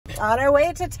On our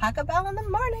way to Taco Bell in the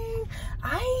morning.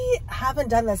 I haven't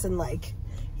done this in like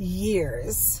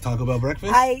years. Taco Bell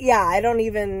breakfast?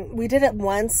 We did it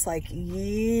once like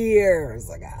years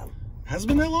ago. Has it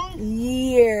been that long?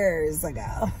 Years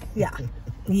ago. Yeah,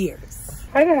 years.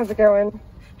 Hi there, how's it going?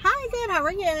 Hi, good, how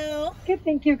are you? Good,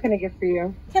 thank you. Can I get for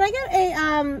you? Can I get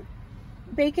a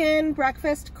bacon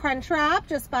breakfast crunch wrap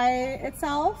just by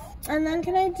itself? And then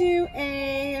can I do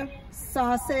a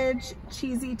sausage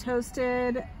cheesy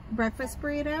toasted breakfast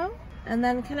burrito? And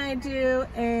then can I do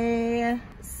a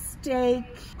steak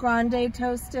grande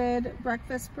toasted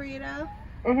breakfast burrito?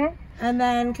 And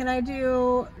then can I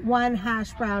do one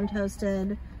hash brown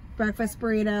toasted breakfast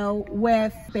burrito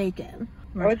with bacon?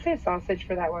 I would say sausage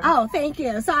for that one. Oh, thank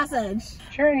you. Sausage.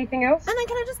 Sure, anything else? And then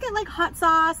can I just get like hot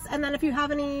sauce? And then if you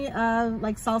have any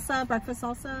like salsa, breakfast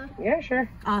salsa? Yeah, sure.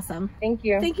 Awesome. Thank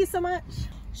you. Thank you so much.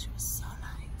 She was so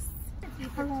nice.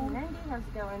 Hello. How's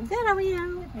it going? Good, how are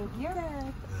you? Thank you.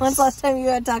 Good. When's the last time you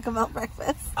had Taco Bell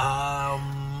breakfast?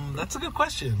 That's a good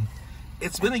question.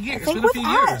 It's been a year. It's been a few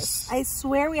years. I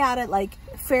swear we had it like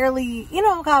fairly, you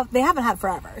know how they haven't had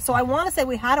forever. So I want to say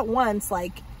we had it once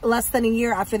like less than a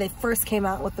year after they first came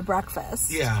out with the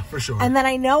breakfast. Yeah, for sure. And then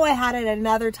I know I had it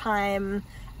another time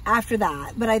after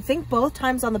that. But I think both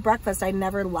times on the breakfast, I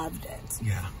never loved it.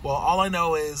 Yeah. Well, all I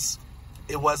know is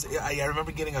I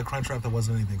remember getting a crunch wrap that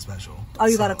wasn't anything special. Oh,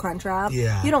 you got a crunch wrap?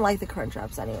 Yeah. You don't like the crunch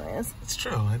wraps anyways. It's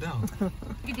true, I don't.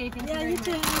 Good day, thank Yeah, you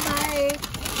too. Bye.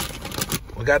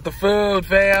 We got the food,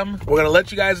 fam. We're going to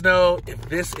let you guys know if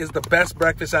this is the best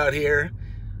breakfast out here.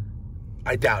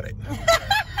 I doubt it.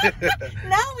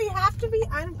 No, we have to be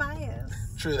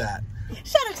unbiased. True that.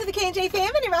 Shout out to the K&J Fam,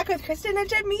 and you're back with Kristin and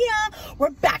Jamil.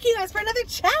 We're back, you guys, for another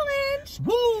challenge.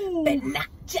 Woo! But not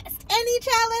just any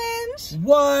challenge.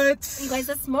 What? You guys,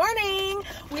 this morning,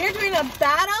 we are doing a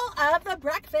battle of the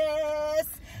breakfast.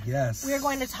 Yes. We are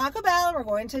going to Taco Bell. We're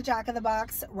going to Jack in the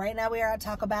Box. Right now we are at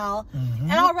Taco Bell.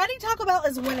 And already Taco Bell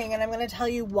is winning, and I'm going to tell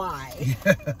you why.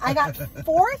 I got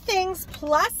 4 things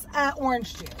plus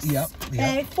orange juice. Yep.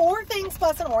 Okay, 4 things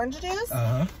plus an orange juice.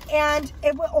 And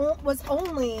it was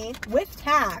only, with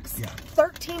tax,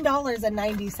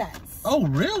 $13.90. Oh,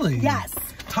 really? Yes.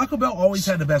 Taco Bell always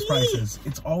had the best prices.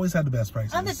 It's always had the best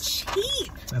prices. On the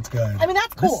cheap. That's good. I mean,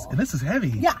 that's cool. And this is heavy.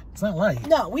 Yeah. It's not light.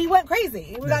 No, we went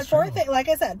crazy. We got 4 things, like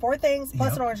I said, 4 things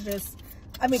plus an orange juice.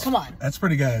 I mean, come on. That's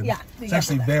pretty good. Yeah. It's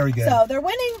actually very good. So they're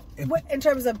winning in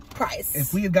terms of price.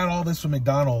 If we had got all this from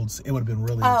McDonald's, it would have been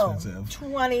really expensive.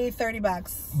 20, 30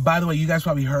 bucks. By the way, you guys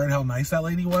probably heard how nice that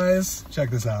lady was. Check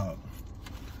this out.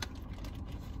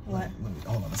 What?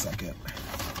 Hold on a second.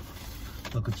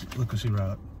 Look what she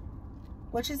wrote.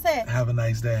 What'd she say? Have a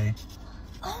nice day.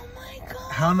 Oh my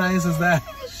god. How nice is that?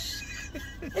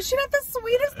 Is she not the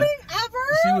sweetest thing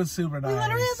ever? She was super nice. We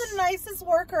literally had the nicest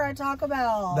worker at Taco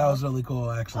Bell. That was really cool,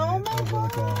 actually. Oh my that was really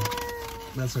cool.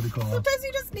 That's really cool. Sometimes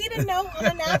you just need a note on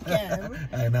a napkin.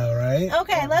 I know, right?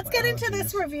 Okay, let's get into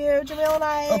this review. Jamil and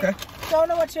I don't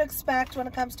know what to expect when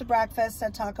it comes to breakfast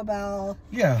at Taco Bell.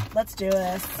 Yeah. Let's do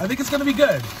this. I think it's going to be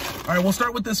good. All right, we'll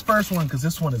start with this first one because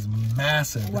this one is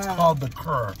massive. Wow. It's called the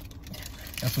Cur.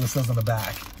 That's what it says on the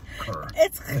back. Cur.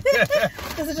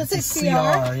 Does it just say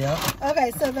CR? Yeah.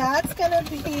 Okay, so that's going to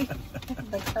be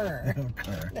the Cur.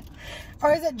 Cur.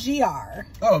 Or is it GR?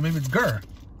 Oh, maybe it's GR.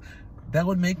 That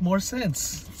would make more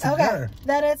sense. Okay,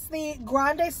 then it's the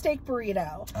Grande Steak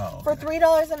Burrito for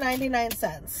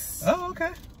 $3.99. Oh,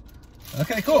 okay.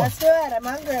 Okay, cool. Let's do it. I'm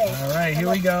hungry. All right,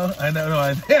 here we go. I know.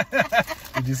 No,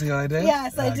 did you see what I did?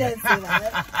 Yes, I did see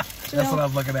that. That's what I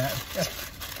was looking at.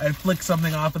 I flicked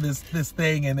something off of this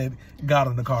thing and it got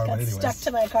in the car. But anyways. Stuck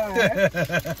to my car.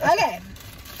 Okay.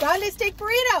 Grande Steak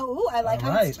Burrito. Ooh, I like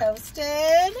how it's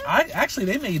toasted. Actually,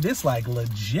 they made this like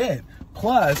legit.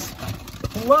 Plus,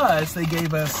 they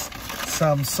gave us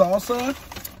some salsa,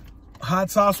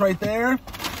 hot sauce right there.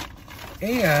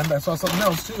 And I saw something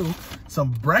else too.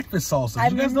 Some breakfast salsa.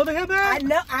 Did you guys know they had that? I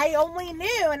know. I only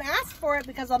knew and asked for it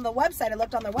because on the website, I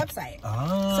looked on their website.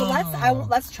 Oh. So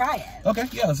let's try it. Okay,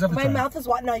 yeah, let's definitely try it. My mouth is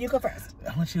watering. No, you go first.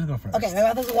 I want you to go first. Okay, my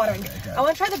mouth is watering. Okay. I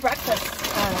want to try the breakfast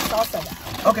salsa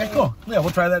now. Okay, cool. Yeah,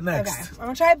 we'll try that next. Okay, I'm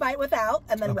going to try a bite without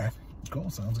and then with. Cool,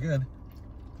 sounds good.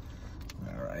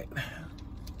 All right.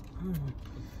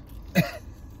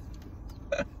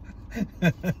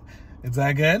 Is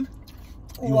that good?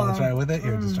 You want to try it with it?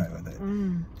 Here, just try it with it.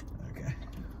 Okay.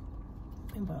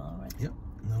 Yep.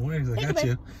 No worries. I got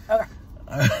you. Okay.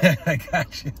 I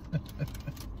got you.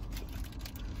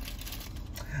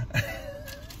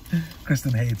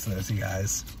 Kristin hates this, you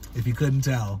guys. If you couldn't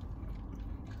tell.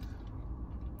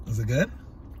 Is it good?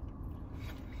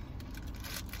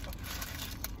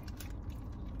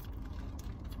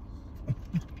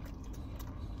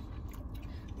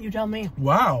 You tell me.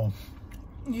 Wow.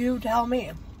 You tell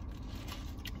me.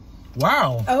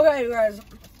 Wow. Okay, you guys.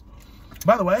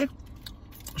 By the way,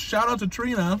 shout out to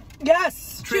Trina.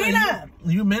 Yes, Trina.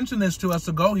 You mentioned this to us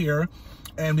to go here,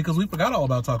 and because we forgot all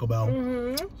about Taco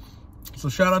Bell. So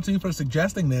shout out to you for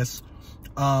suggesting this.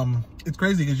 It's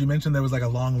crazy because you mentioned there was like a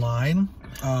long line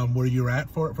where you're at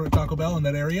for Taco Bell in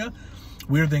that area.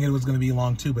 We were thinking it was going to be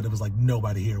long too, but it was like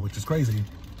nobody here, which is crazy.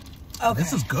 Okay.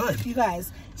 This is good. You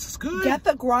guys. This is good. Get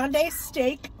the Grande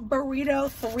Steak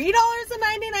Burrito,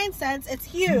 $3.99. It's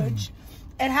huge.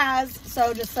 It has,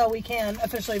 so just so we can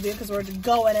officially view because we're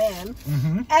going in,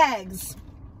 eggs,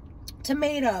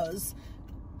 tomatoes.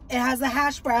 It has the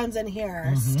hash browns in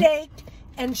here, steak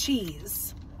and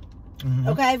cheese.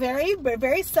 Okay, very,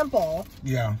 very simple.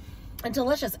 Yeah. And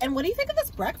delicious. And what do you think of this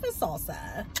breakfast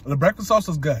salsa? The breakfast sauce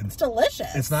is good. It's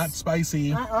delicious. It's not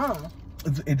spicy.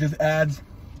 It just adds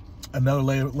another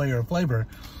layer of flavor.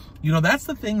 You know, that's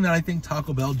the thing that I think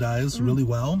Taco Bell does really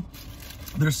well.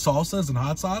 Their salsas and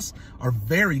hot sauce are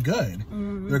very good.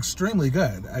 They're extremely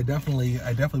good. I definitely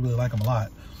really like them a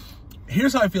lot.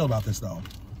 Here's how I feel about this though.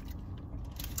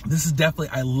 This is definitely,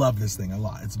 I love this thing a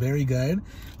lot. It's very good.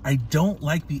 I don't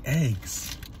like the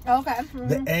eggs. Okay.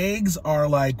 The eggs are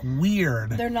like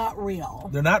weird. They're not real.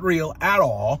 They're not real at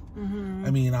all. I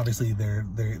mean, obviously they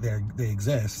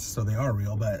exist, so they are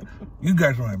real. But you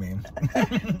guys know what I mean.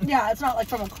 Yeah, it's not like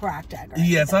from a cracked egg.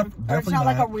 Yeah, it's not. Or it's not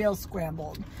like a real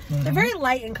scrambled. They're very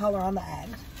light in color on the egg.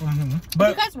 But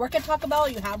if you guys work at Taco Bell,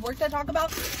 you have worked at Taco Bell,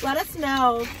 let us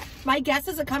know. My guess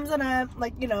is it comes in a,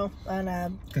 like, you know, in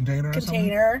a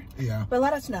container. Yeah. But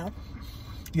let us know.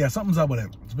 Yeah, something's up with it.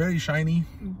 It's very shiny.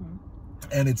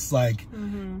 And it's like,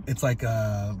 it's like,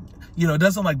 you know, it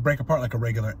doesn't like break apart like a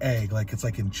regular egg. Like it's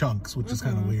like in chunks, which is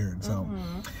kind of weird. So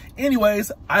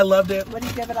anyways, I loved it. What do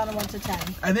you give it on a 1 to 10?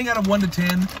 I think out of 1 to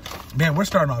 10, man, we're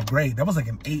starting off great. That was like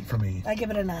an 8 for me. I give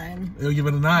it a 9. You'll give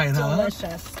it a 9, huh?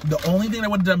 Delicious. The only thing I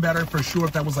would have done better for sure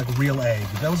if that was like a real egg.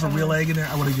 If that was a real egg in there,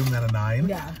 I would have given that a 9.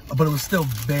 Yeah. But it was still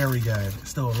very good.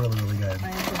 Still really, really good. I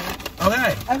agree.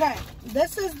 Okay. Okay.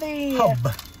 This is the...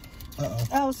 Hub. Uh-oh.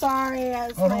 Oh, sorry.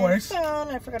 Oh, no worries. Phone.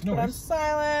 I forgot to put on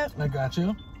silent. I got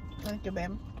you. Thank you,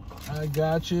 babe. I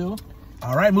got you.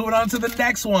 All right, moving on to the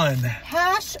next one.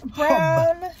 Hash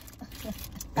brown.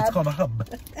 It's called a hub.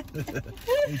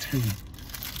 HP.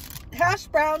 Hash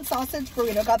brown sausage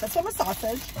burrito. Got this one with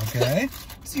sausage. Okay.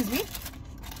 Excuse me.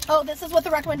 Oh, this is with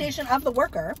the recommendation of the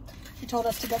worker. She told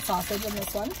us to get sausage in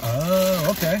this one.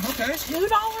 Oh, okay, okay.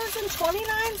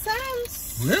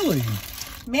 $2.29. Really?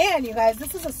 Man, you guys,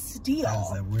 this is a steal. That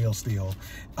is a real steal.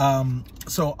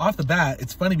 So off the bat,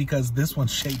 it's funny because this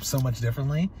one's shaped so much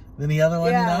differently than the other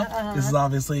one, you know? This is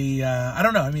obviously, I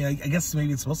don't know. I mean, I guess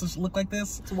maybe it's supposed to look like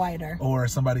this. It's wider. Or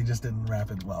somebody just didn't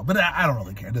wrap it well. But I don't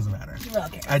really care. It doesn't matter. You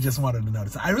really care. I just wanted to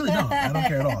notice. I really don't. I don't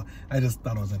care at all. I just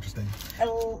thought it was interesting.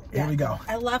 Here we go.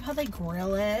 I love how they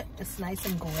grill it. It's nice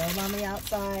and grilled on the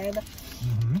outside.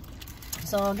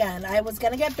 So again, I was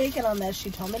going to get bacon on this.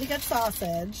 She told me to get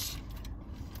sausage.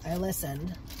 I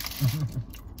listened.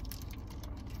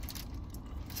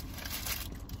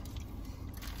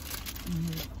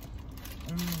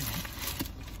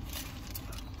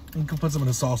 You can put some of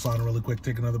the sauce on really quick.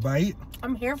 Take another bite.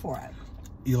 I'm here for it.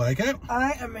 You like it?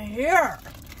 I am here.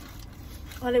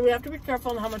 Honey, we have to be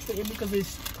careful on how much we eat because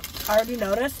I already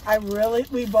noticed.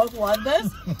 We both love this.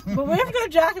 But we have to go to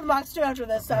Jack in the Box too after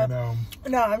this. So I know.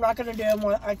 No, I'm not going to do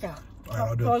more. I can't.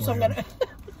 I'll do it for you.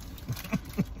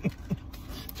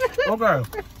 Okay.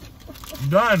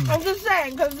 Done. I'm just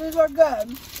saying, because these are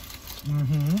good.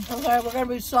 Okay, we're going to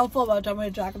be so full by the time we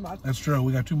hit Jack in the Box. That's true.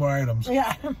 We got 2 more items.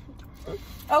 Yeah.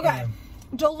 Okay.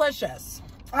 Delicious.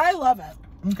 I love it.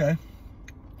 Okay.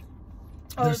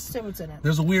 Oh, let's see what's in it.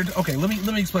 There's a weird... Okay, let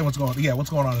me explain what's going on. Yeah, what's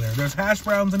going on in there. There's hash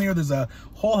browns in here. There's a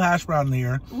whole hash brown in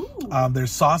here.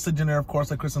 There's sausage in there, of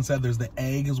course, like Kristin said. There's the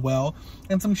egg as well.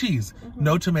 And some cheese.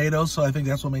 No tomatoes, so I think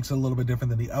that's what makes it a little bit different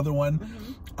than the other one.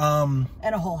 And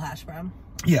a whole hash brown.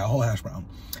 Yeah, a whole hash brown.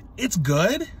 It's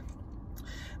good,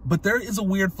 but there is a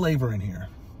weird flavor in here.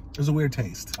 There's a weird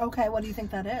taste. Okay, what do you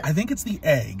think that is? I think it's the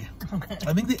egg. Okay.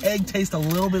 I think the egg tastes a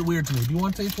little bit weird to me. Do you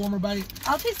want to taste one more bite?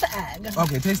 I'll taste the egg.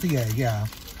 Okay, taste the egg, yeah.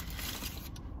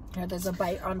 Here, there's a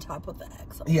bite on top of the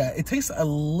egg. So. Yeah, it tastes a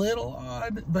little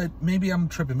odd, but maybe I'm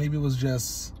tripping. Maybe it was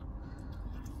just...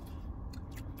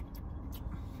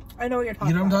 I know what you're talking about.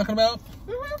 You know what I'm talking about?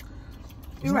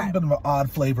 You're right. A bit of an odd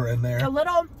flavor in there. A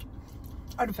little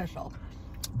artificial.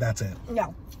 That's it.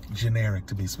 No. Generic,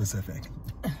 to be specific.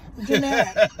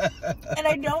 Generic. And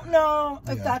I don't know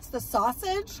if that's the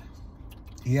sausage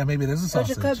Yeah, maybe it is a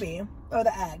sausage. Which it could be. Or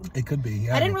the egg. It could be,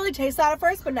 yeah. I didn't really taste that at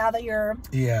first, but now that you're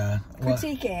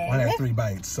critiquing. Well, I had 3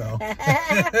 bites, so.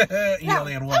 You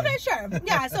only had 1. Okay, sure.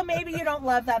 Yeah, so maybe you don't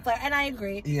love that flavor. And I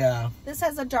agree. Yeah. This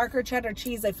has a darker cheddar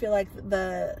cheese. I feel like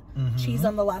the cheese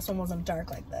on the last one wasn't dark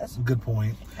like this. Good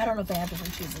point. I don't know if they have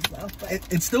different cheeses, though. But.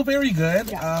 It's still very good.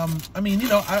 Yeah. I mean, you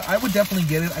know, I would definitely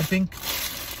get it. I think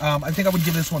I would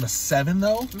give this one a 7,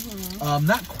 though.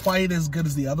 Not quite as good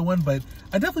as the other one, but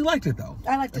I definitely liked it, though.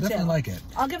 I liked it, too. I definitely like it.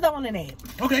 I'll give that one an 8.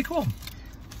 Okay, cool.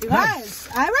 You guys,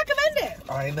 I recommend it.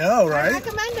 I know, right? I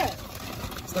recommend it.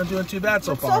 It's not doing too bad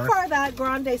so far. So far, that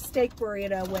grande steak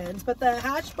burrito wins, but the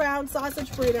hash brown sausage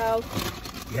burrito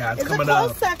it's is coming a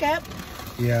close up. second.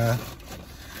 Yeah.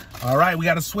 All right, we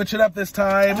got to switch it up this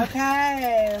time.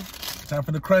 Okay. Time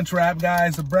for the crunch wrap,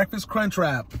 guys. The breakfast crunch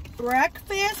wrap.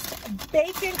 Breakfast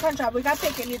bacon crunch wrap. We got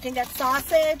bacon. You can get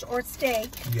sausage or steak.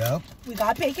 Yep. We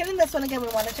got bacon in this one. Again, we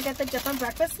wanted to get the different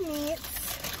breakfast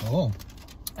meats. Cool.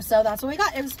 So that's what we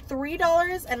got. It was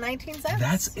 $3.19.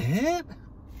 That's it?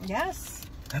 Yes.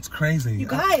 That's crazy. You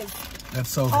guys. That's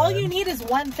so good. All you need is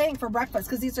one thing for breakfast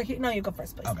because these are huge. No, you go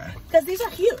first, please. Okay. Because these are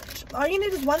huge. All you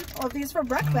need is one of these for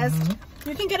breakfast.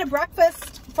 You can get a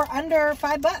breakfast for under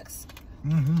 $5.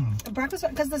 A breakfast,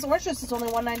 because this orange juice is only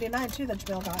 $1.99 too that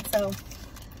Jamil got. So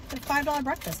it's a $5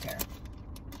 breakfast here.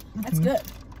 That's good.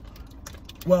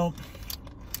 Well,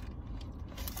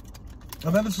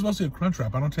 I thought this was supposed to be a crunch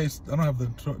wrap. I don't have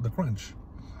the crunch.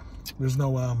 There's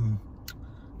no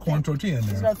corn tortilla in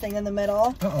there. There's no thing in the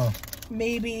middle.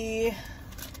 Maybe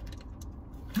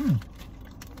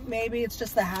maybe it's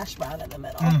just the hash brown in the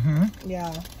middle.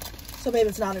 Yeah. So maybe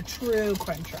it's not a true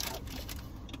crunch wrap.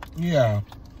 Yeah.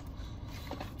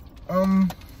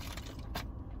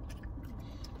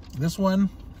 This one,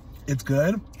 it's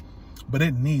good, but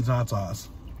it needs hot sauce.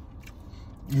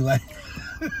 You like?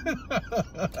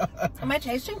 Am I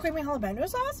tasting creamy jalapeno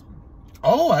sauce?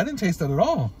 Oh, I didn't taste that at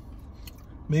all.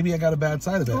 Maybe I got a bad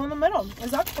side of it. Go in the middle.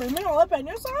 Is that creamy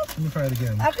jalapeno sauce? Let me try it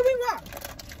again. I could be wrong.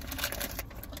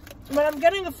 But I'm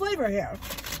getting a flavor here.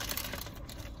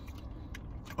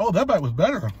 Oh, that bite was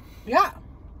better. Yeah.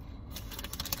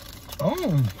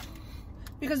 Oh.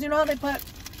 Because you know how they put,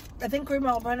 I think, creamy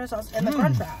jalapeno sauce in the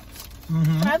crunch wraps. Can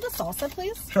I have the salsa,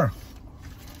 please? Sure.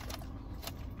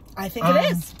 I think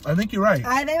it is. I think you're right.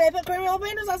 I think they put creamy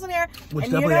jalapeno sauce in here. Which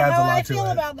and definitely you know adds a how lot I to feel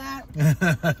it. about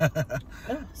that.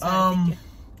 Oh, sorry, thank you.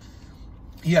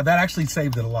 Yeah, that actually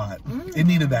saved it a lot. It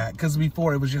needed that because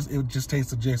before it just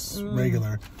tasted just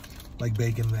regular, like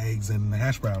bacon, eggs, and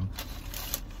hash brown.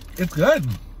 It's good.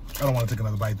 I don't want to take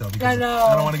another bite though because I know.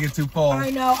 I don't want to get too full. I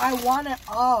know. I want it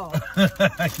all.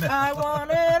 I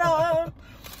want it all.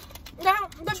 Now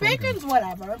the bacon's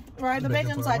whatever, right? The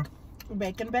bacon's like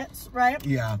bacon bits, right?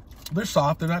 Yeah, they're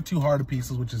soft. They're not too hard of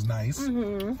pieces, which is nice.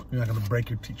 You're not gonna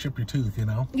break chip your tooth, you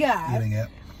know? Yeah. Eating it.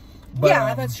 But,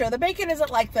 yeah, that's true. The bacon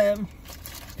isn't like the.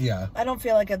 Yeah. I don't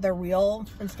feel like they're real.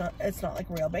 It's not like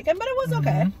real bacon, but it was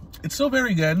okay. It's still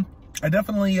very good. I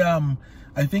definitely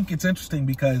I think it's interesting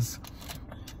because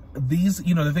these,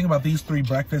 you know, the thing about these 3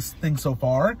 breakfast things so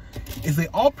far is they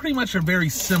all pretty much are very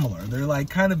similar. They're like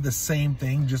kind of the same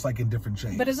thing, just like in different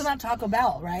shapes. But isn't that Taco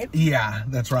Bell, right? Yeah,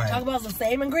 that's right. Taco Bell's the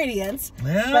same ingredients,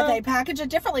 Yeah. but they package it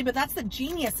differently. But that's the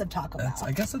genius of Taco Bell.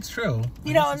 I guess that's true.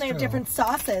 You know, and they have different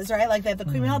sauces, right? Like they have the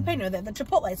creamy jalapeno, they have the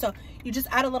chipotle. So you just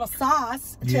add a little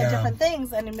sauce to different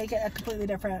things and you make it a completely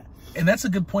different. And that's a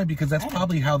good point because that's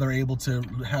probably how they're able to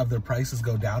have their prices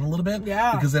go down a little bit.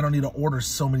 Yeah. Because they don't need to order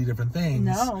so many different things.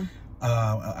 No.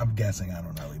 I'm guessing. I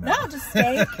don't really know. No, just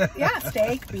steak. Yeah,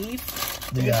 steak, beef,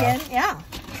 bacon. Yeah.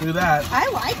 True that. I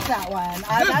like that one.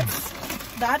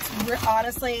 That's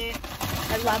honestly,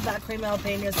 I love that creamy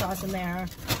jalapeno sauce in there.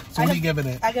 So what are you giving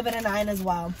it? I give it a 9 as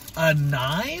well. A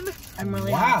 9? I'm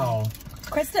really wow. happy.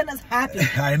 Kristin is happy.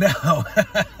 I know.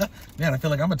 Man, I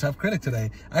feel like I'm a tough critic today.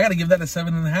 I got to give that a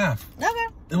 7.5.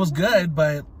 Okay. It was good,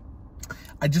 but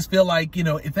I just feel like, you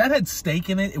know, if that had steak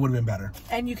in it, it would have been better.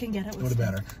 And you can get it with steak. It would have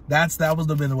been better. That would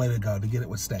have been the way to go, to get it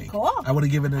with steak. Cool. I would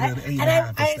have given it an 8.5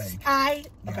 with steak.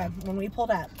 Okay, when we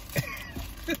pulled up,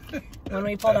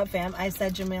 fam, I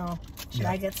said, Jamil, should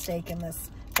I get steak in this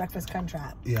breakfast crunch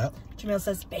wrap? Yep. Jamil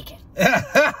says, bacon.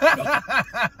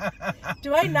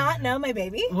 Do I not know my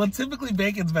baby? Well, typically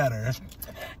bacon's better.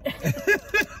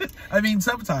 I mean,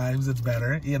 sometimes it's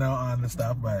better, you know, on the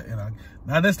stuff, but, you know,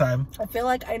 not this time. I feel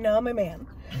like I know my man.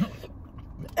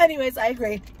 Anyways, I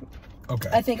agree. Okay.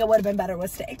 I think it would have been better with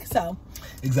steak, so.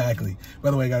 Exactly. By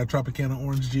the way, I got a Tropicana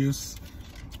orange juice,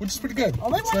 which is pretty good.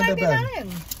 Only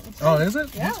 $1.99. Oh, is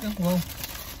it? Yeah. Well,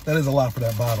 that is a lot for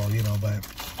that bottle, you know, but.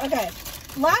 Okay.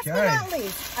 Last but not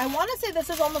least, I want to say this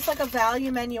is almost like a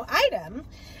value menu item,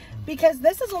 because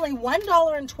this is only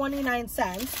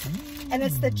 $1.29, and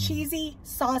it's the cheesy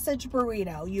sausage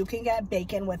burrito. You can get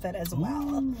bacon with it as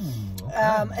well. Ooh,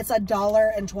 okay. It's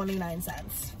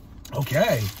 $1.29.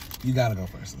 Okay, you gotta go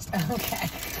first this time. Okay.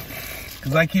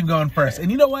 Because I keep going first.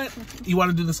 And you know what? You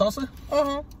want to do the salsa?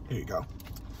 Uh-huh. Here you go.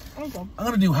 Okay. I'm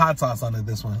gonna do hot sauce on it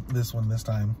this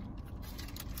time.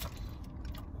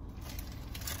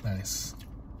 Nice.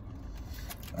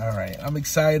 All right, I'm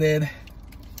excited.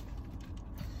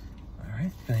 All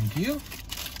right, thank you.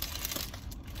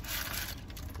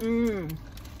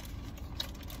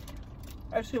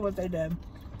 I see what they did.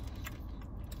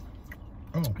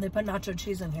 Oh, They put nacho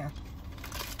cheese in here.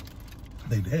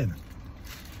 they did.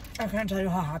 I can't tell you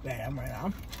how happy I am right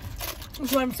now.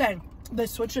 That's what I'm saying. They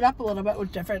switch it up a little bit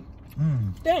with different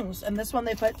things. And this one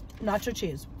they put nacho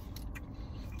cheese.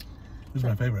 This is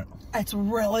my favorite. It's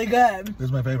really good. This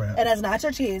is my favorite. It has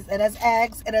nacho cheese. It has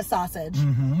eggs. It has sausage.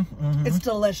 It's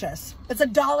delicious. It's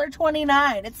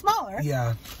 $1.29. It's smaller.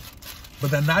 Yeah.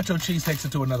 But that nacho cheese takes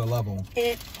it to another level.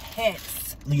 It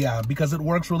hits. Yeah, because it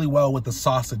works really well with the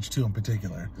sausage too in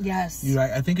particular. Yes. You're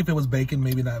right. I think if it was bacon,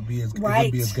 maybe not be as, it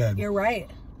wouldn't be as good. You're right.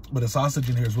 But the sausage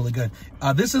in here is really good.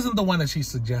 This isn't the one that she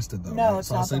suggested, though. No, right? it's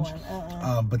sausage. not the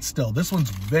one. But still, this one's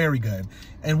very good.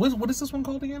 And what is this one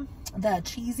called again? The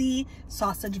cheesy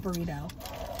sausage burrito.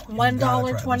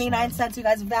 $1.29. You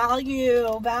guys,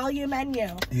 value menu.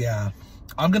 Yeah.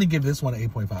 I'm going to give this one an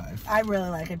 8.5. I really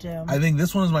like it too. I think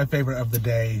this one is my favorite of the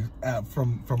day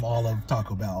from all of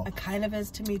Taco Bell. It kind of is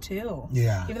to me too.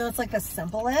 Yeah. Even though it's like the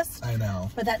simplest. I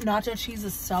know. But that nacho cheese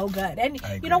is so good. And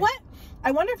I agree. you know what? I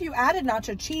wonder if you added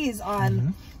nacho cheese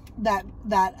on the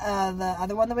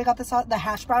other one that we got, the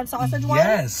hash brown sausage one.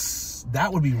 Yes.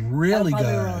 That would be really good.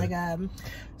 That would be really good.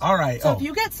 All right. So if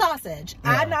you get sausage,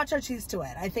 add nacho cheese to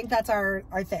it. I think that's our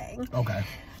thing. Okay.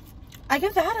 I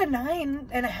give that a 9.5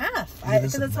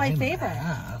 because it's my favorite.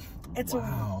 It's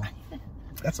wow.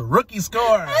 That's a rookie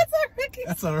score.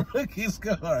 That's a rookie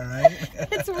score, right?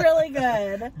 It's really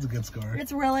good. It's a good score.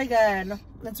 It's really good.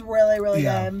 It's really, really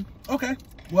good. Okay.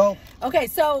 Well. Okay,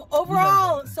 so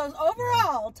overall,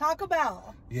 Taco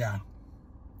Bell. Yeah.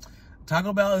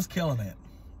 Taco Bell is killing it.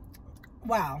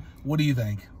 Wow. What do you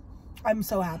think? I'm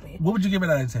so happy. What would you give it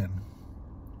out of 10?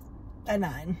 A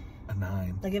 9. A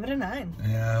 9. I give it a 9.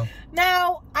 Yeah.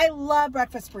 Now, I love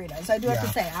breakfast burritos. I do have to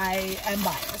say, I am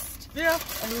biased. Yeah.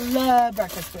 I love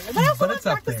breakfast burritos. But I also love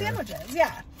breakfast sandwiches.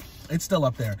 Yeah. It's still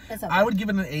up there. I would give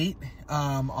it an 8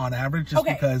 on average just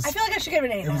because. I feel like I should give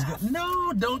it an 8.5. It was good.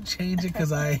 No, don't change it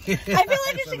because I feel like I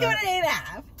should give it an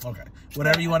 8.5. Okay.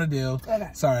 Whatever you want to do. Okay.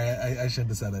 Sorry, I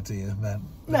shouldn't have said that to you.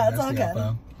 No, it's all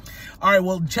good. All right,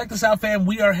 well, check this out, fam.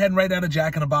 We are heading right out of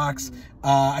Jack in the Box.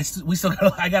 I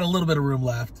got a little bit of room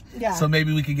left. Yeah. So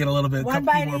maybe we could get a little bit,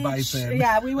 couple more bites in.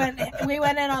 Yeah, we went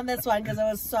in on this one because it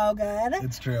was so good.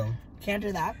 It's true. Can't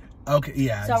do that. Okay,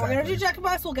 yeah. So we're gonna do Jack in the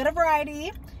Box. We'll get a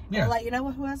variety. Yeah. We'll let you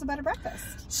know who has a better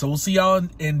breakfast. So we'll see y'all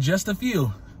in just a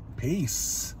few.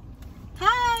 Peace.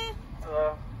 Hi.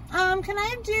 Hello. Can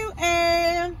I do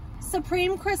a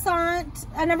supreme croissant,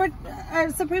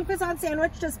 a supreme croissant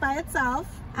sandwich just by itself?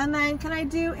 And then can I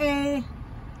do a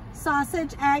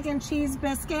sausage, egg, and cheese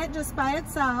biscuit just by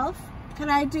itself? Can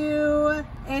I do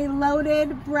a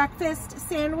loaded breakfast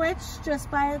sandwich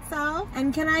just by itself?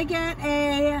 And can I get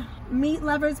a meat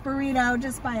lovers burrito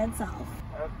just by itself?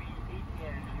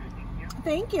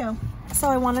 Thank you. So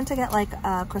I wanted to get like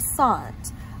a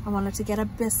croissant. I wanted to get a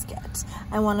biscuit.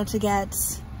 I wanted to get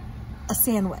a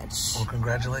sandwich. Well,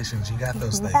 congratulations. You got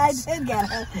those things. I did get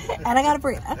it. And I got a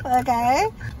burrito, okay?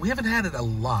 We haven't had it a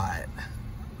lot,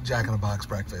 Jack in the Box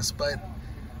breakfast, but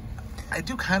I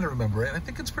do kind of remember it. I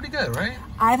think it's pretty good, right?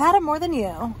 I've had it more than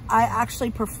you. I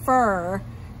actually prefer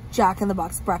Jack in the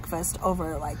Box breakfast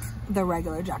over like the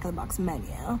regular Jack in the Box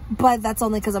menu. But that's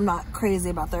only because I'm not crazy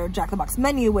about their Jack in the Box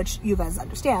menu, which you guys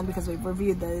understand because we've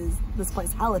reviewed this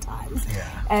place hella times. Yeah.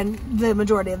 And the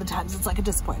majority of the times it's like a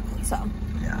disappointment, so.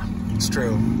 Yeah, it's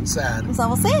true. It's sad. So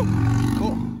we'll see.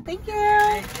 Cool. Thank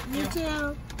you. You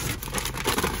too.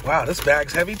 Wow, this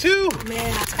bag's heavy too.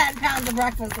 Man, 10 pounds of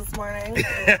breakfast this morning.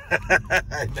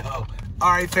 I know.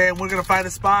 All right, fam, we're going to find a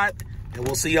spot and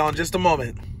we'll see y'all in just a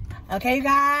moment. Okay, you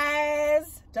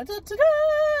guys. Da, da, da, da.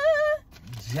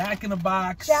 Jack in the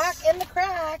Box. Jack in the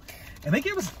crack. And they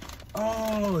gave us,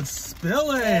 oh, it's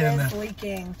spilling. It is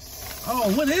leaking.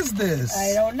 Oh, what is this?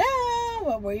 I don't know,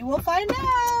 but we will find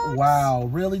out. Wow,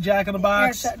 really, Jack in the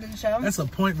Box? Here, did it show? That's a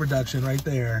point reduction right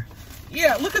there.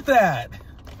 Yeah, look at that.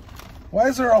 Why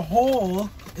is there a hole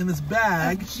in this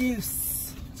bag? Of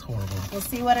juice. It's horrible. We'll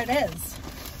see what it is.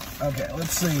 Okay,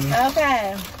 let's see.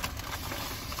 Okay.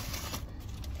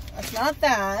 That's not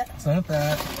that. It's not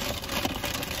that.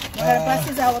 We're going to bust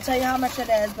these out. We'll tell you how much it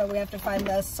is, but we have to find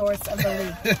the source of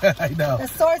the leak. I know. The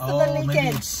source of the leakage. Maybe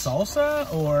it's salsa,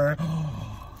 or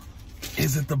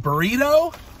is it the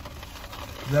burrito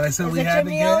that I said we had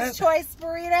to get? Jamil's choice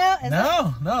burrito?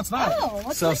 No, it's not. Oh,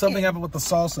 what's so leaking? something happened with the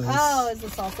salsas. Oh, is the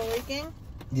salsa leaking?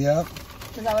 Yep.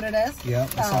 Is that what it is? Yep,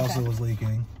 the salsa was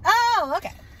leaking. Oh,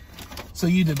 okay. So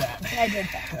you did that. I did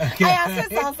that. Okay. I asked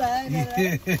for salsa. I did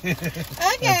it.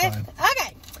 Okay.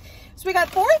 So we got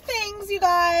 4 things, you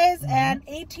guys, and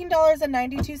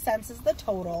 $18.92 is the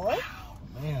total.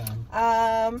 Man.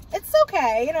 It's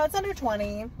okay. You know, it's under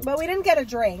 20, but we didn't get a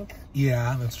drink.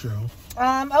 Yeah, that's true.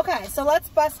 Okay, so let's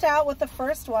bust out with the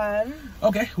first one.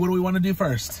 Okay, what do we want to do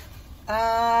first?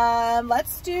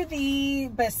 Let's do the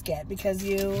biscuit because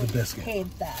you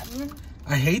hate them.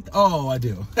 I hate, I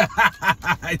do.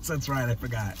 That's right, I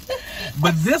forgot.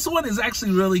 But this one is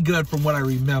actually really good from what I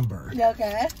remember.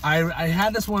 Okay. I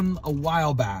had this one a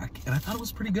while back, and I thought it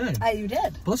was pretty good. You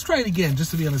did. But let's try it again, just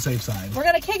to be on the safe side. We're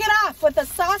going to kick it off with the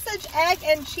sausage, egg,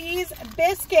 and cheese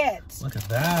biscuit. Look at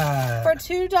that. For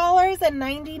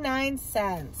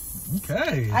 $2.99.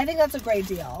 Okay. I think that's a great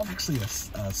deal. Actually, a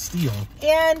steal.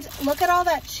 And look at all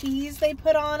that cheese they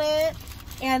put on it.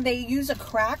 And they use a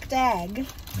cracked egg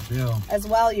as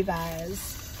well, you guys.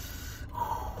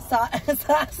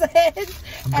 Sausage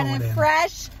and a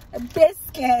fresh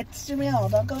biscuit.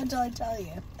 Jamil, don't go until I tell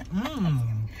you.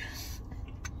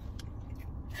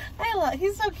 I love,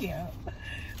 he's so cute.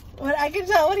 I can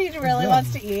tell what he really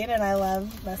wants to eat, and I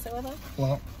love messing with him.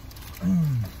 Well,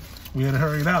 we had to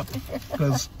hurry it up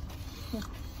because,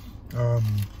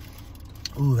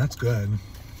 ooh, that's good.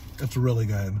 That's really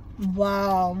good.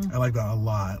 Wow. I like that a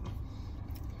lot.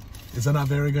 Is that not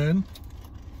very good?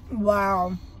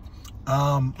 Wow.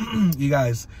 You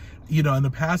guys, you know, in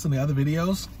the past, in the other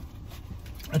videos,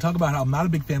 I talk about how I'm not a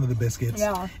big fan of the biscuits.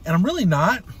 Yeah. And I'm really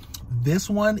not. This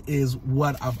one is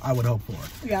what I would hope for.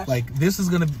 Yeah. Like, this is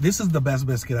the best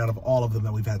biscuit out of all of them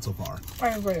that we've had so far. I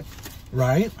agree.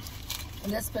 Right?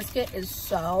 And this biscuit is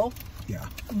so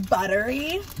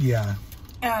buttery. Yeah.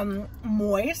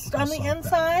 Moist on the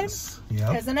inside,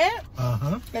 isn't it?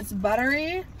 It's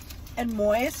buttery and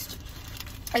moist.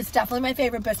 It's definitely my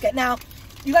favorite biscuit. Now,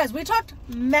 you guys, we talked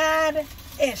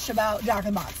mad-ish about Jack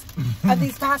in the Box of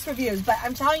these past reviews, but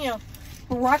I'm telling you,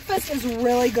 breakfast is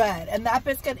really good, and that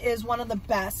biscuit is one of the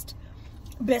best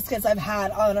biscuits I've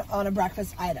had on a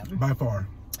breakfast item. By far.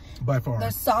 By far. The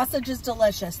sausage is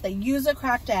delicious. They use a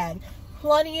cracked egg,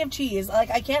 plenty of cheese. Like,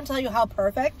 I can't tell you how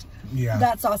perfect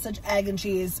that sausage, egg, and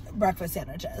cheese breakfast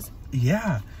sandwich is.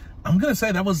 Yeah. I'm gonna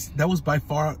say that was by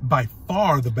far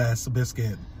the best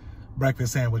biscuit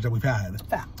breakfast sandwich that we've had.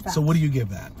 Fact. So what do you give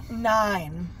that?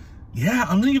 9. Yeah,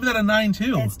 I'm gonna give that a 9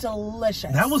 too. It's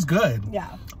delicious. That was good.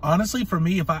 Yeah. Honestly, for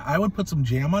me, if I would put some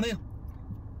jam on it,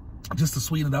 just to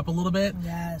sweeten it up a little bit.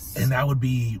 Yes. And that would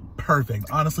be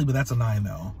perfect. Honestly, but that's a 9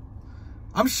 though.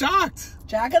 I'm shocked.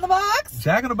 Jack in the Box?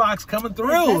 Jack in the Box coming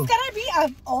through. Is this gonna be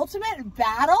an ultimate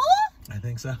battle? I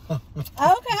think so.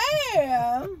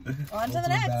 Okay. On to the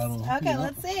next. Battle. Okay,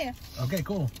 let's see. Okay,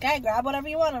 cool. Okay, grab whatever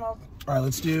you want and I'll... All right,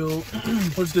 let's do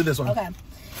this one. Okay.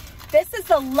 This is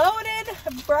the loaded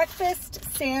breakfast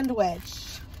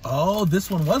sandwich. Oh, this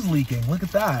one was leaking. Look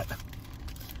at that.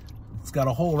 It's got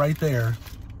a hole right there.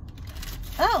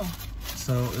 Oh.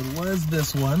 So it was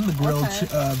this one,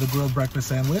 the grilled breakfast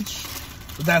sandwich.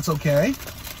 But that's okay.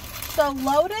 So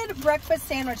loaded breakfast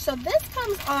sandwich. So this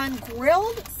comes on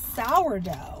grilled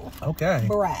sourdough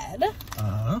bread.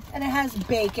 And it has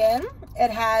bacon.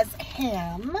 It has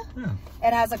ham.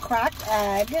 It has a cracked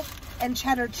egg and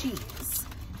cheddar cheese.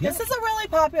 This is a really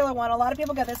popular one. A lot of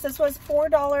people get this. This was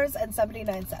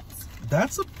 $4.79.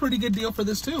 That's a pretty good deal for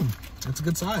this too. It's a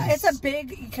good size. It's a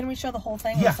big, can we show the whole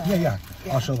thing? Yeah.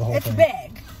 I'll show the whole thing. It's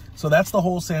big. So that's the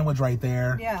whole sandwich right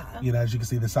there. Yeah. You know, as you can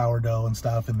see, the sourdough and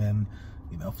stuff, and then,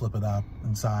 you know, flip it up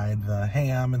inside the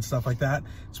ham and stuff like that.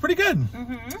 It's pretty good.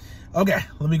 Okay,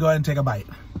 let me go ahead and take a bite.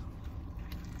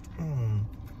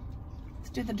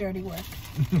 Let's do the dirty work.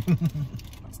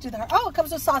 Let's do the, oh, it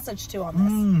comes with sausage too on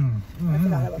this. I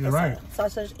forgot about You're right.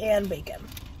 Sausage and bacon.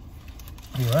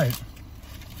 You're right.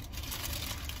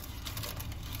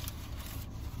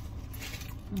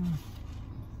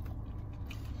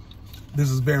 This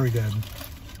is very good.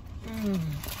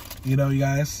 You know, you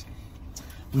guys,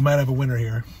 we might have a winner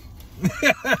here.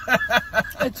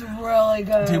 It's really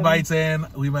good. 2 bites in,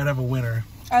 we might have a winner.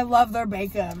 I love their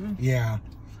bacon. Yeah.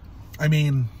 I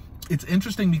mean, it's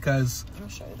interesting because I'll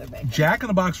show you their bacon. Jack in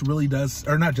the Box really does,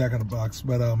 or not Jack in the Box,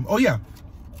 but oh yeah,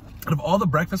 out of all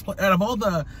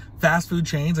the fast food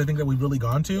chains, I think that we've really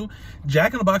gone to,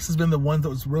 Jack in the Box has been the one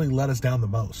that's really let us down the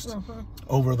most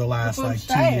over the last like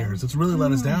 2 years. It's really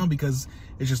let us down because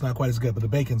it's just not quite as good, but the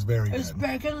bacon's very good. This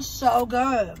bacon's so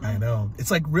good. I know.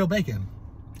 It's like real bacon.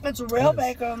 It's real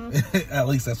bacon. At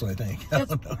least that's what I think.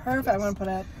 It's perfect. I'm going to put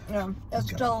it. Yeah, it's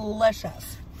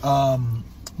delicious.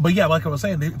 But yeah, like I was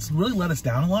saying, it's really let us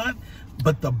down a lot.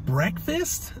 But the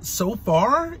breakfast so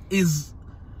far is,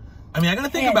 I mean, I got to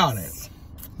think about it.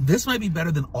 This might be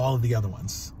better than all of the other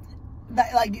ones.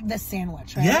 Like this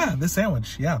sandwich, right? Yeah, this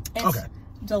sandwich. Yeah. It's okay.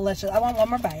 delicious. I want one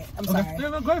more bite. I'm sorry. Yeah,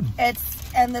 no, good.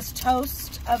 And this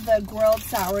toast of the grilled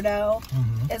sourdough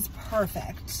is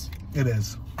perfect. It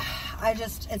is.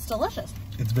 It's delicious.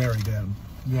 It's very good.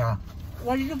 Yeah.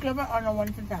 What did you give it on a 1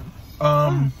 to 10?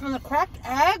 And the cracked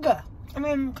egg. I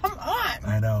mean, come on.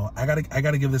 I know. I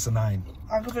gotta give this a 9.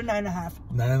 I'll give it 9.5.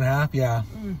 9.5? Yeah.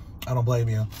 I don't blame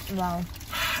you. No.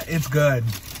 It's good.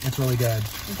 It's really good.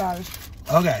 It does.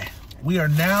 Okay. We are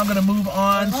now gonna move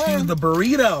on to the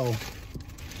burrito.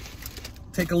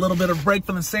 Take a little bit of break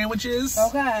from the sandwiches.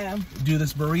 Okay. Do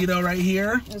this burrito right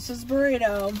here. This is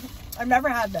burrito. I've never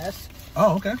had this.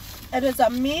 Oh, okay. It is a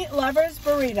meat lover's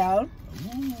burrito.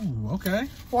 Ooh, okay.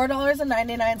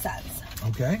 $4.99.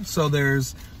 Okay, so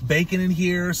there's bacon in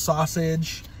here,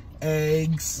 sausage,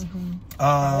 eggs,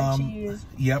 cheese.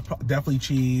 Yep, definitely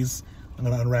cheese. I'm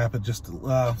gonna unwrap it. Just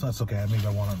that's okay. Maybe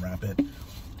I won't unwrap it.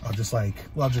 I'll just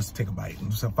I'll just take a bite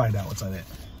and just find out what's on it.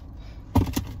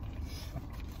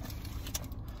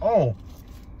 Oh,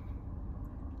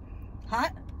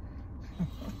 hot.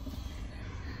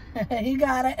 You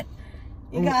got it.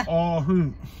 You got. Are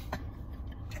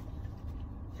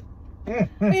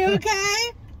you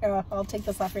okay? Here, I'll take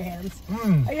this off your hands.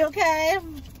 Are you okay?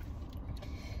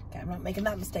 Okay, I'm not making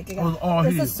that mistake again.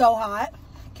 This is so hot.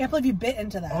 Can't believe you bit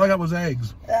into that. All I got was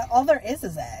eggs. All there is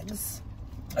eggs.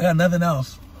 I got nothing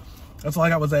else. That's all I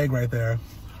got was egg right there.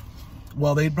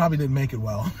 Well, they probably didn't make it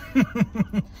well.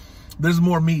 There's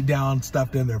more meat down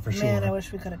stuffed in there for sure. Man, I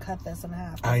wish we could have cut this in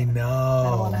half. I know. I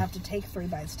don't want to have to take 3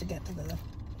 bites to get to the...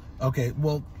 Okay,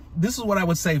 well, this is what I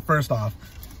would say first off.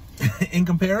 In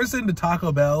comparison to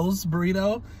Taco Bell's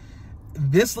burrito,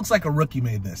 this looks like a rookie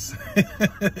made this.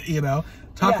 You know,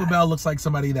 Taco Bell looks like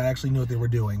somebody that actually knew what they were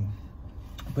doing,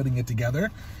 putting it together.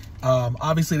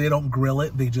 Obviously, they don't grill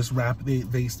it; they just wrap.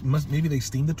 Maybe they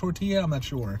steam the tortilla. I'm not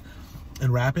sure,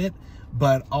 and wrap it.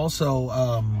 But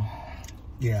also,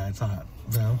 yeah, it's hot.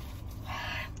 No.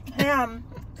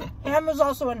 Ham is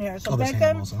also in here. So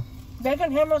bacon,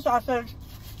 ham and sausage.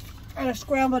 And a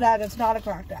scrambled egg. It's not a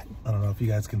cracked egg. I don't know if you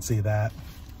guys can see that.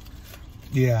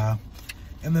 Yeah.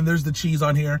 And then there's the cheese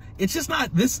on here. It's just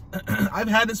not this. I've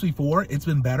had this before. It's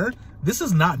been better. This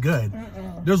is not good.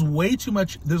 There's way too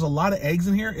much. There's a lot of eggs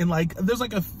in here. And like, there's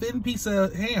like a thin piece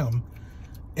of ham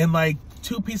and like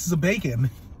 2 pieces of bacon.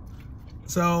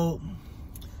 So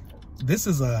this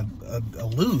is a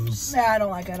lose. Yeah, I don't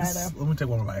like it either. Let me take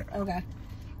one more bite. Okay.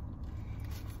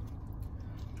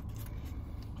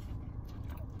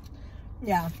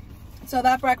 Yeah. So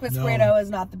that breakfast burrito is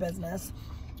not the business.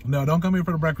 No, don't come here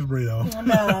for the breakfast burrito.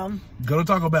 No. Go to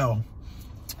Taco Bell.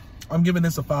 I'm giving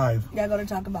this a 5. Yeah, go to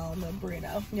Taco Bell and the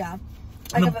burrito. Yeah.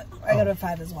 I give it a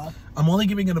 5 as well. I'm only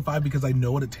giving it a 5 because I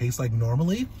know what it tastes like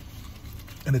normally.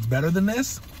 And it's better than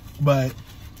this. But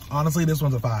honestly, this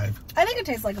one's a 5. I think it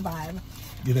tastes like a 5.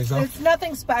 You think so? It's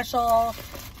nothing special.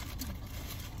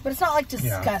 But it's not like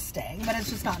disgusting. But it's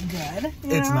just not good.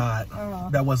 It's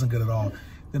not. That wasn't good at all.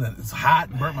 Then it's hot,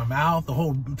 burnt my mouth. The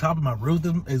whole top of my roof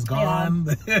is gone.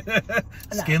 Yeah.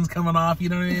 Skin's coming off. You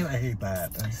know what I mean? I hate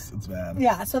that. It's bad.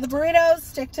 Yeah. So the burritos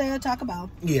stick to Taco Bell.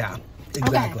 Yeah.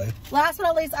 Exactly. Okay. Last but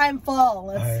not least, I'm full.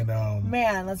 I know.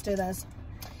 Man, let's do this.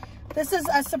 This is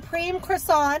a supreme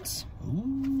croissant.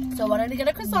 Ooh. So I wanted to get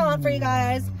a croissant for you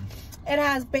guys. It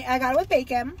has, I got it with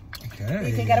bacon. Okay.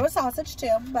 You can get it with sausage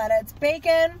too, but it's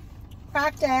bacon,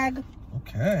 cracked egg,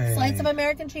 slice of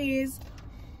American cheese,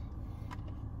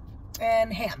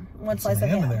 and ham. One slice of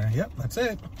ham in there. Yep, that's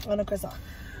it. On a croissant.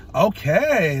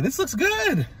 Okay, this looks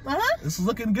good. This is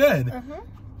looking good.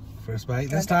 First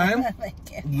bite this time.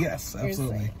 Yes,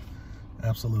 absolutely.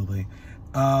 Absolutely.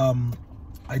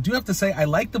 I do have to say, I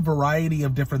like the variety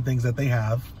of different things that they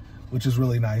have, which is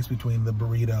really nice, between the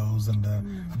burritos and the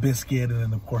biscuit and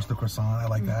then, of course, the croissant. I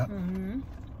like that.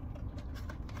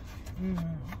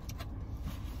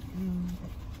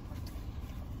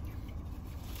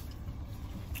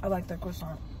 I like the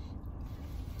croissant.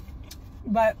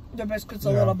 But the biscuit's a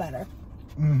little better.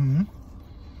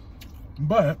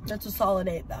 But it's a solid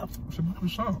 8, though. It's a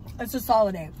croissant. It's a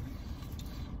solid 8.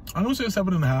 I'm going to say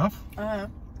 7.5.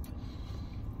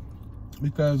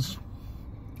 Because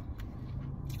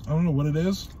I don't know what it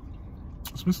is.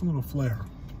 It's missing a little flair.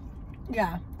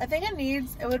 Yeah, I think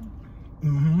it would.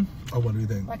 Oh, what do you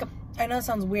think? Like I know it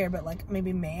sounds weird, but like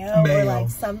maybe mayo. Or like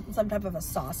some type of a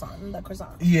sauce on the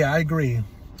croissant. Yeah, I agree.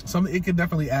 It could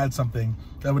definitely add something.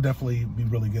 That would definitely be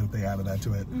really good if they added that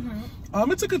to it.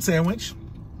 It's a good sandwich.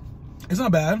 It's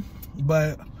not bad,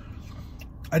 but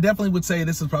I definitely would say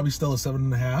this is probably still a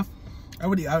 7.5.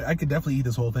 I could definitely eat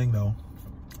this whole thing though,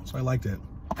 so I liked it.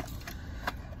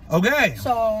 Okay.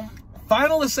 So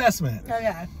final assessment.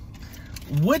 Okay.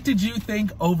 What did you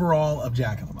think overall of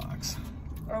Jack in the Box?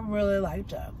 I really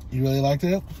liked it. You really liked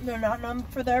it? They're not known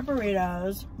for their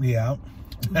burritos. Yeah,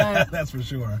 but, that's for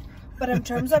sure. But in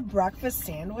terms of breakfast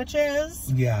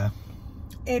sandwiches, yeah,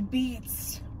 it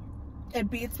beats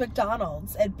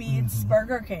McDonald's. It beats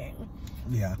Burger King.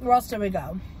 Yeah. Where else do we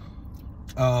go?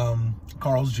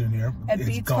 Carl's Jr. It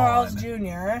beats gone. Carl's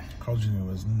Jr. Carl's Jr.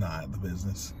 was not the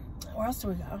business. Where else do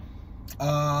we go?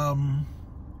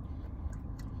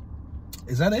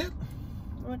 Is that it?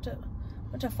 Went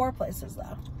to 4 places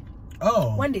though.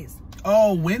 Oh. Wendy's.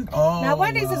 Oh, now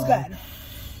Wendy's is good.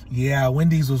 Yeah,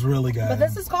 Wendy's was really good. But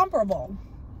this is comparable.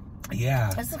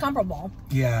 Yeah. This is comparable.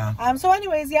 Yeah. So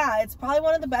anyways, yeah, it's probably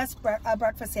one of the best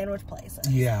breakfast sandwich places.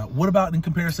 Yeah. What about in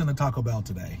comparison to Taco Bell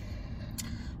today?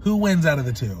 Who wins out of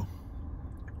the two?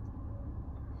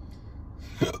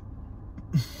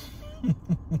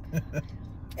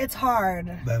 It's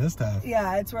hard. That is tough.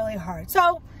 Yeah, it's really hard.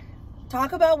 So,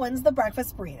 Taco Bell wins the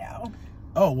breakfast burrito.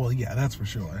 Oh, well, yeah, that's for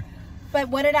sure. But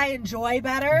what did I enjoy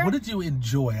better? What did you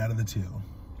enjoy out of the two?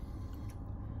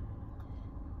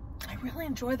 I really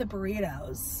enjoy the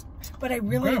burritos. But I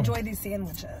really enjoy these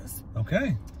sandwiches.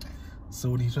 Okay. So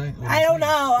what do you say? I don't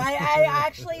know. I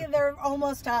actually, they're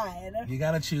almost tied. You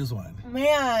got to choose one.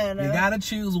 Man. You got to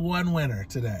choose one winner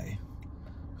today.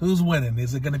 Who's winning?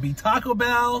 Is it going to be Taco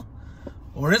Bell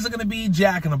or is it going to be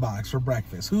Jack in the Box for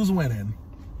breakfast? Who's winning?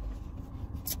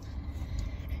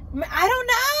 I don't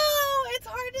know. It's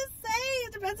hard to say.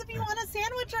 It depends if you want a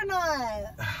sandwich or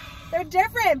not. They're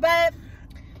different, but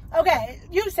okay,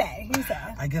 you say.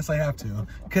 I guess I have to,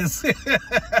 because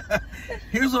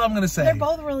here's what I'm going to say. They're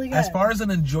both really good. As far as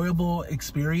an enjoyable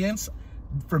experience,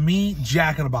 for me,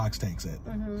 Jack in the Box takes it.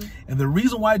 And the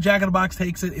reason why Jack in the Box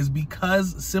takes it is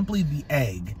because simply the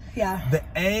egg. Yeah. The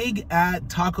egg at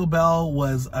Taco Bell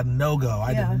was a no-go.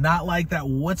 I did not like that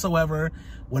whatsoever.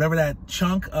 Whatever that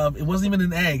chunk of, it wasn't even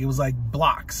an egg. It was like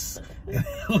blocks. It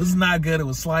was not good. It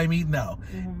was slimy. No.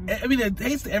 I mean,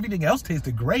 everything else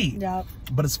tasted great. Yep.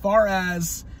 But as far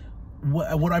as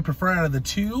what I prefer out of the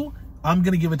two, I'm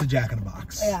going to give it to Jack in the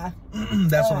Box. Yeah.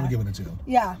 That's what I'm giving it to.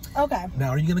 Yeah. Okay. Now,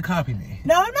 are you going to copy me?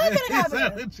 No, I'm not going to copy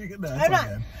you. I'm not.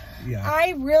 Yeah.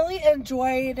 I really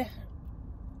enjoyed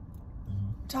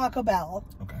Taco Bell.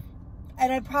 Okay.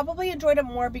 And I probably enjoyed it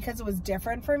more because it was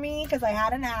different for me, because I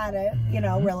hadn't had it, you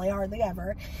know, really hardly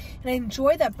ever. And I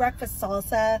enjoyed that breakfast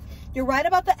salsa. You're right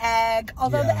about the egg,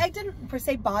 although the egg didn't per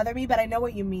se bother me, but I know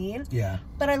what you mean. Yeah.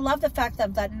 But I love the fact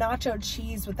that nacho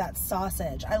cheese with that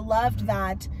sausage. I loved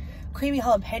that creamy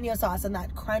jalapeno sauce and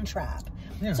that crunch wrap.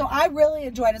 Yeah. So I really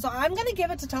enjoyed it. So I'm going to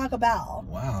give it to Taco Bell.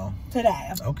 Wow.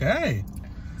 Today. Okay.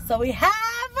 So we have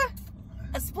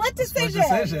a split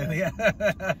decision. Yeah.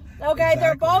 Okay,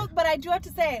 they're both, but I do have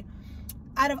to say,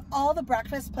 out of all the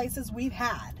breakfast places we've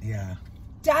had,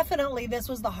 definitely this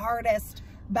was the hardest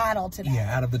battle today.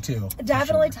 Yeah, out of the two.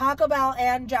 Definitely Taco Bell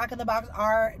and Jack in the Box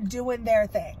are doing their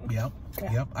thing. Yep,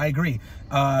 yep, I agree.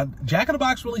 Jack in the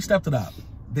Box really stepped it up.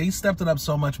 They stepped it up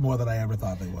so much more than I ever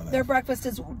thought they would have. Their breakfast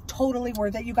is totally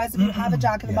worth it. You guys, if you have a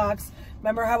Jack in the Box,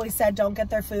 remember how we said don't get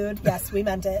their food? Yes, we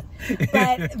meant it.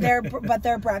 But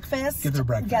their breakfast. Get their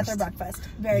breakfast. Get their breakfast.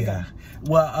 Very good.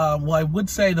 Well, I would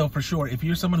say though, for sure, if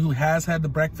you're someone who has had the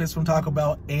breakfast from Taco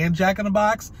Bell and Jack in the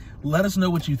Box, let us know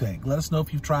what you think. Let us know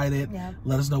if you've tried it. Yeah.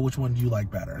 Let us know which one you like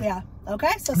better. Yeah.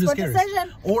 Okay. So split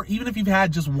decision. Or even if you've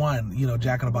had just one, you know,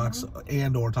 Jack in the Box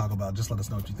and or Taco Bell, just let us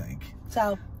know what you think.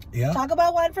 So. Yeah. Taco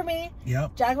Bell one for me.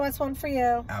 Yep. Jack in the Box one for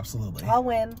you. Absolutely. I'll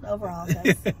win overall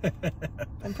because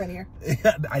I'm prettier.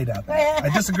 I doubt that. I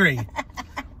disagree.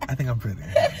 I think I'm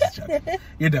prettier.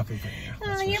 You're definitely prettier.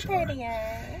 Oh, you're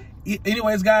prettier.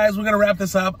 Anyways, guys, we're going to wrap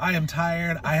this up. I am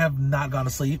tired. I have not gone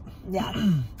to sleep. Yeah.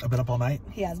 I've been up all night.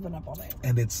 He has been up all night.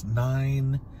 And it's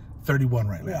 9:31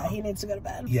 right now. Yeah, he needs to go to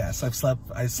bed. Yes, I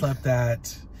slept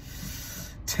at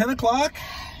 10 o'clock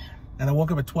and I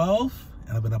woke up at 12.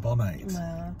 And I've been up all night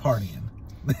partying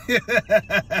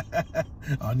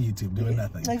on YouTube, doing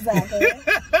nothing. Exactly.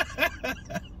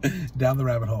 Down the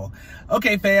rabbit hole.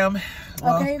 Okay, fam.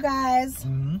 Well, okay, you guys.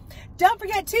 Don't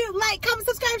forget to like, comment,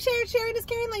 subscribe, share. Sharing is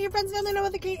caring. Let your friends and family know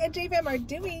what the K&J Fam are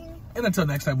doing. And until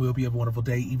next time, we hope you have a wonderful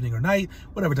day, evening, or night.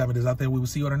 Whatever time it is out there, we will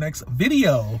see you on our next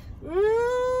video.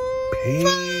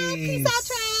 Peace out,